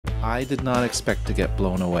I did not expect to get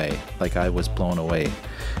blown away like I was blown away.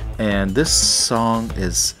 And this song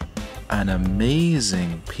is an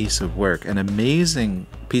amazing piece of work, an amazing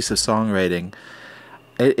piece of songwriting.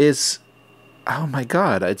 It is, oh my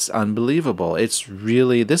God, it's unbelievable. It's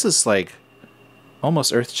really, this is like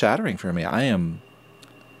almost earth-shattering for me. I am,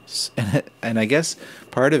 and I guess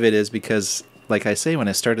part of it is because, like I say, when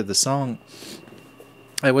I started the song,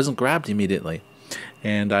 I wasn't grabbed immediately.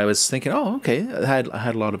 And I was thinking, oh, okay, I had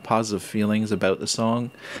a lot of positive feelings about the song,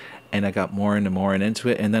 and I got more and more into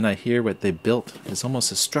it. And then I hear what they built. It's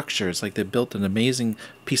almost a structure. It's like they built an amazing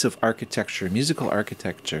piece of architecture, musical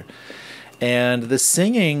architecture. And the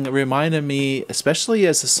singing reminded me, especially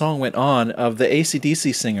as the song went on, of the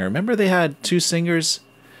AC/DC singer. Remember they had two singers?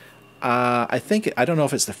 I don't know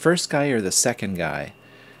if it's the first guy or the second guy.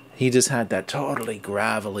 He just had that totally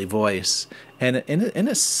gravelly voice. And in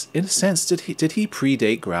a sense, did he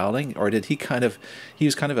predate growling, or did he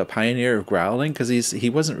was kind of a pioneer of growling, because he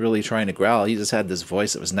wasn't really trying to growl. He just had this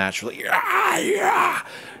voice that was naturally, yeah,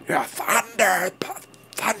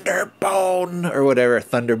 Thunderbone, or whatever,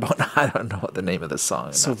 Thunderbone. I don't know what the name of the song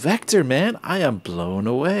is. So Vektor, man, I am blown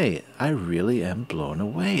away. I really am blown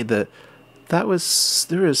away. There is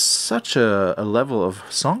such a level of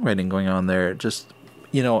songwriting going on there. Just,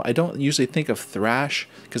 you know, I don't usually think of thrash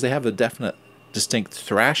because they have a definite, distinct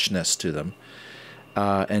thrashness to them,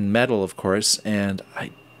 and metal, of course. And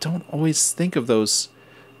I don't always think of those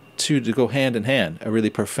two to go hand in hand. A really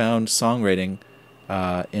profound songwriting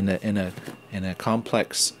in a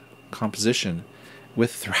complex composition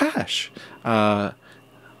with thrash. Wow,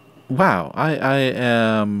 I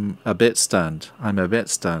am a bit stunned. I'm a bit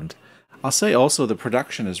stunned. I'll say also the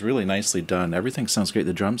production is really nicely done. Everything sounds great.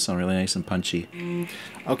 The drums sound really nice and punchy.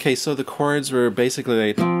 Okay, so the chords were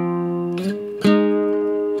basically like,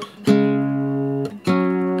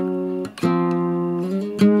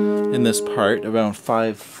 in this part, around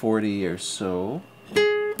 540 or so.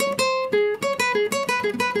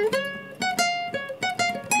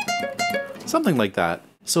 Something like that.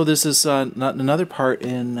 So this is another part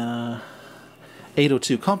in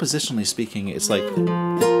 802. Compositionally speaking, it's like,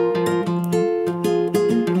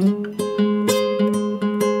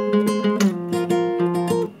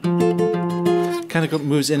 kind of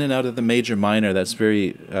moves in and out of the major minor. That's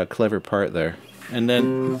very clever part there. And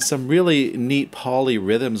then some really neat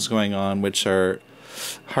polyrhythms going on, which are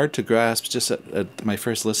hard to grasp just at my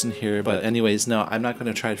first listen here. But anyways, no, I'm not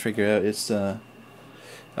going to try to figure out. It's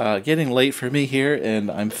getting late for me here,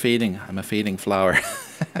 and I'm fading. I'm a fading flower.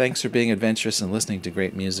 Thanks for being adventurous and listening to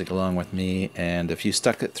great music along with me. And if you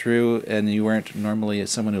stuck it through and you weren't normally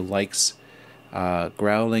someone who likes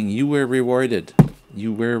growling, you were rewarded.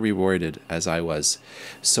 You were rewarded, as I was.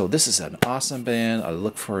 So this is an awesome band. I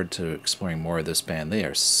look forward to exploring more of this band. They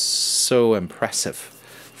are so impressive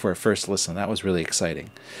for a first listen. That was really exciting.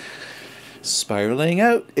 Spiraling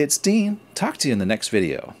out, it's Dean. Talk to you in the next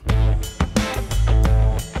video.